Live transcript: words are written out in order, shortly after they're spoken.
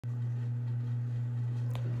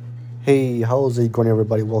Hey, how's it going,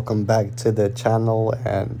 everybody? Welcome back to the channel.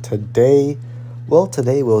 And today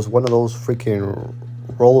was one of those freaking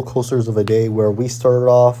roller coasters of a day where we started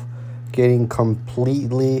off getting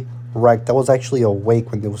completely wrecked. I was actually awake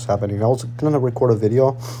when it was happening. I was gonna record a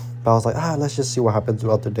video, but I was like, let's just see what happens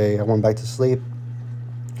throughout the day. I went back to sleep.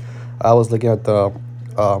 I was looking at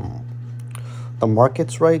um the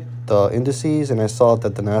markets, right? The indices, and I saw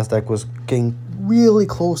that the Nasdaq was getting really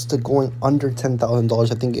close to going under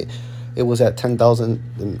 $10,000. I think it was at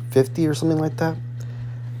 10,050 or something like that.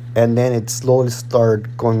 And then it slowly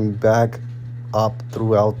started going back up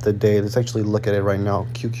throughout the day. Let's actually look at it right now.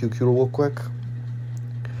 QQQ real quick.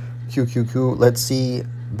 QQQ, let's see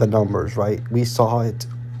the numbers, right? We saw it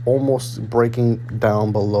almost breaking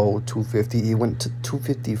down below 250. It went to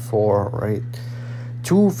 254, right?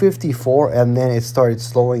 254, and then it started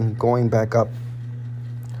slowing, going back up,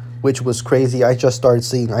 which was crazy. I just started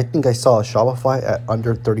seeing, I think I saw a Shopify at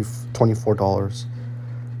under $24.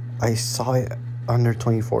 I saw it under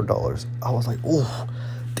 $24. I was like, oh,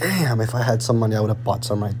 damn, if I had some money, I would have bought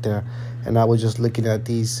some right there. And I was just looking at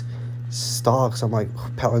these stocks. I'm like,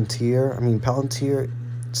 Palantir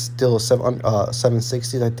still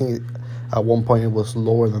 760. I think at one point it was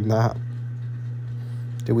lower than that.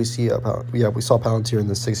 Did we see yeah, we saw Palantir in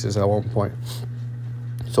the 60s at one point.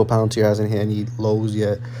 So Palantir hasn't hit any lows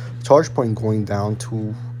yet. Charge point going down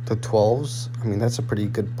to the 12s. I mean, that's a pretty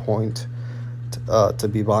good point to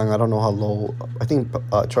be buying. I don't know how low. I think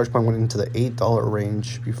charge point went into the $8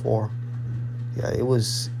 range before. Yeah, it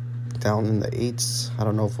was down in the 8s. I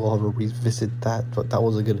don't know if we'll ever revisit that, but that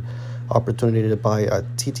was a good opportunity to buy a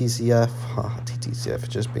TTCF. TTCF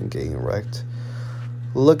just been getting wrecked.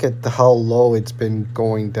 Look at how low it's been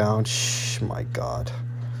going down. My God.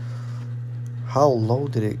 How low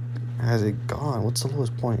has it gone? What's the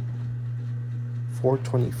lowest point?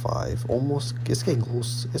 425. Almost. It's getting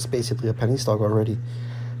close. It's basically a penny stock already.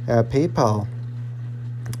 PayPal.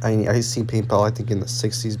 I see PayPal, I think, in the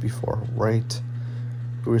 60s before, right?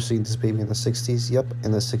 We were seeing this baby in the 60s. Yep,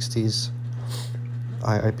 in the 60s.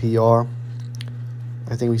 IIPR.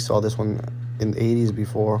 I think we saw this one in the 80s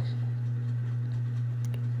before.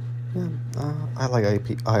 Yeah, I like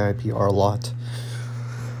IIPR a lot.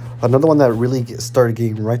 Another one that really started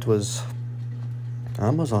getting wrecked was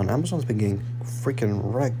Amazon. Amazon's been getting freaking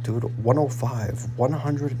wrecked, dude. 105.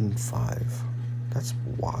 That's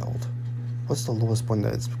wild. What's the lowest point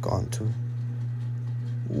that it's gone to?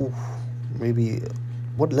 Ooh, maybe.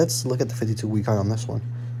 Let's look at the 52-week high on this one.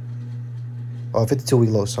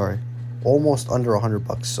 52-week low, sorry. Almost under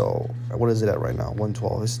 $100. So what is it at right now?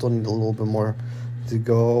 112. I still need a little bit more to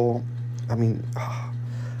go. I mean,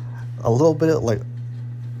 a little bit of, like,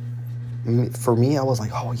 for me, I was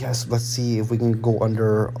like, oh yes, let's see if we can go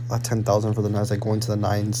under 10,000 for the Nasdaq, going to the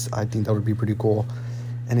 9s. I think that would be pretty cool.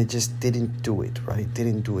 And it just didn't do it, right?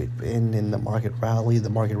 Didn't do it. And then the market rallied.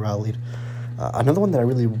 Another one that I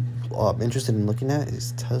really interested in looking at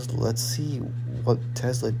is Tesla. Let's see what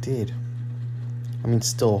Tesla did. I mean,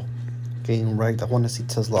 still getting wrecked. I want to see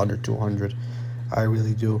Tesla under 200. I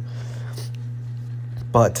really do.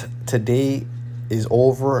 But today is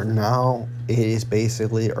over. Now it is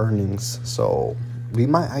basically earnings. So we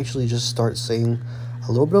might actually just start seeing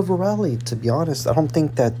a little bit of a rally, to be honest. I don't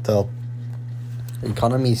think that the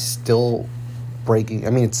economy is still breaking. I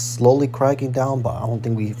mean, it's slowly cracking down, but I don't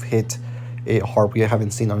think we've hit it hard. We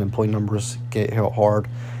haven't seen unemployment numbers get hit hard.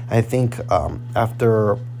 I think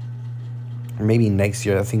after maybe next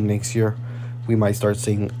year, we might start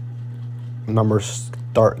seeing numbers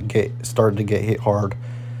start to get hit hard.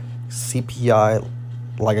 CPI,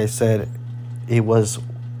 like I said, it was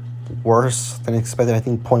worse than expected. I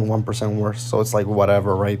think 0.1% worse. So it's like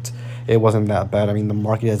whatever, right? It wasn't that bad. I mean, the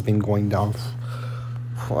market has been going down.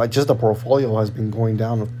 Just the portfolio has been going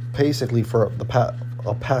down basically for the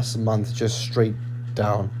past month, just straight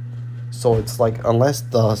down. So it's like, unless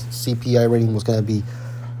the CPI rating was gonna be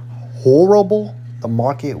horrible, the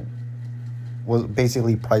market was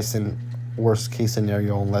basically pricing worst case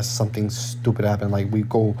scenario, unless something stupid happened, like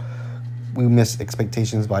we miss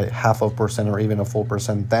expectations by 0.5% or even a full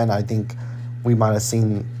percent. Then I think we might have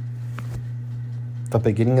seen the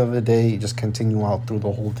beginning of the day just continue out through the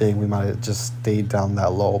whole day. We might have just stayed down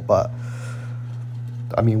that low. But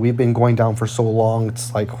I mean, we've been going down for so long.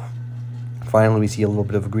 It's like finally we see a little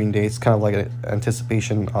bit of a green day. It's kind of like an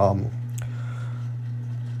anticipation. Kind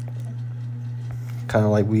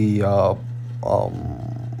of like we sell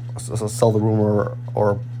the rumor,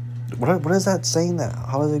 or what is that saying? That,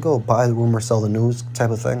 how does it go? Buy the rumor, sell the news type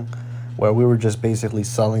of thing, where we were just basically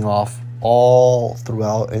selling off all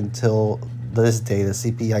throughout until this day, the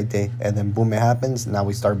CPI day, and then boom, it happens. Now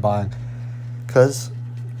we start buying, because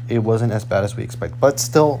it wasn't as bad as we expect. But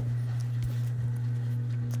still,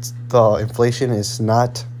 the inflation is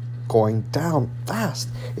not going down fast.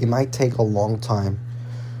 It might take a long time.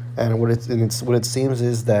 And what it seems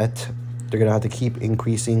is that they're going to have to keep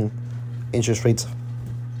increasing interest rates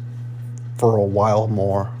for a while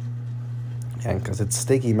more. And because it's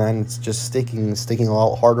sticky, man, it's just sticking a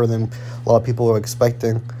lot harder than a lot of people are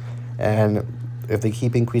expecting. And if they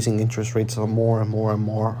keep increasing interest rates more and more and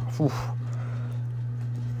more, whew,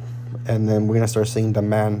 and then we're going to start seeing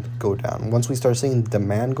demand go down. Once we start seeing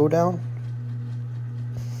demand go down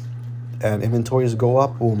and inventories go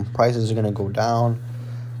up, boom, prices are going to go down.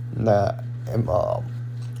 The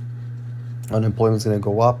unemployment's going to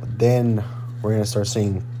go up. Then we're going to start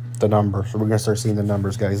seeing the numbers. We're going to start seeing the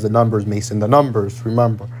numbers, guys. The numbers, Mason. The numbers,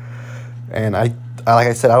 remember. And I like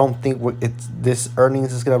I said, I don't think this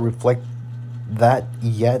earnings is going to reflect that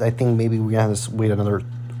yet. I think maybe we're going to have to wait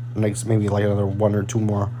maybe like another 1 or 2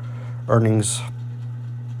 more earnings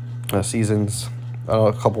seasons,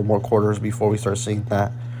 a couple more quarters before we start seeing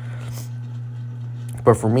that.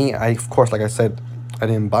 But for me, of course, like I said, I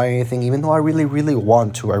didn't buy anything, even though I really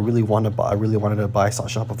want to. I really wanted to buy. I saw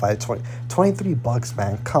Shopify at $23,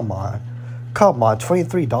 man. Come on,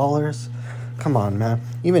 $23. Come on, man.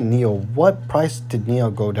 Even Neo, what price did Neo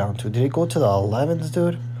go down to? Did it go to the 11s,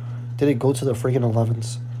 dude? Did it go to the freaking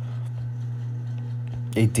 11s?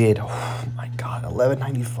 It did. Oh my god,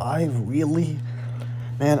 $11.95, really?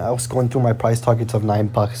 Man, I was going through my price targets of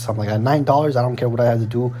 $9. I'm like, at $9, I don't care what I have to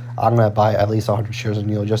do. I'm gonna buy at least 100 shares of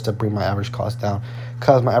Neo just to bring my average cost down.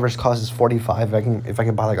 Cause my average cost is 45. If I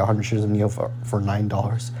can buy like 100 shares of Neo for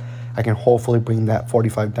 $9, I can hopefully bring that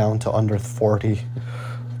 45 down to under 40.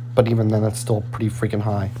 But even then, that's still pretty freaking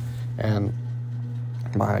high. And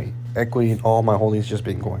my equity and all my holdings just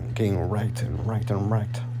been getting wrecked and wrecked and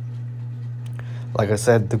wrecked. Like I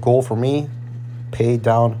said, the goal for me, pay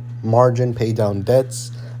down margin, pay down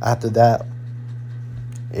debts. After that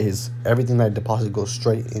is everything that I deposit goes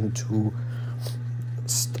straight into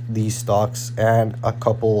these stocks and a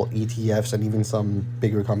couple ETFs and even some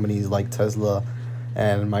bigger companies like Tesla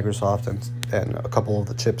and Microsoft and a couple of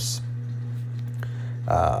the chips.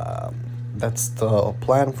 That's the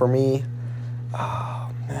plan for me.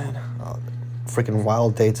 Man, freaking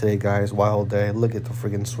wild day today, guys. Wild day. Look at the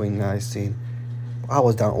freaking swing that I seen. I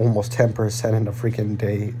was down almost 10% in a freaking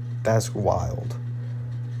day. That's wild.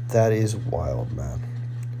 That is wild, man.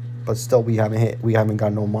 But still, we haven't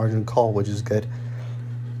got no margin call, which is good.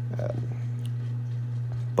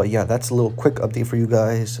 But yeah, that's a little quick update for you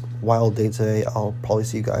guys. Wild day today. I'll probably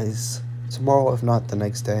see you guys tomorrow, if not the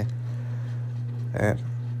next day. And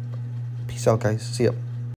peace out, guys. See ya.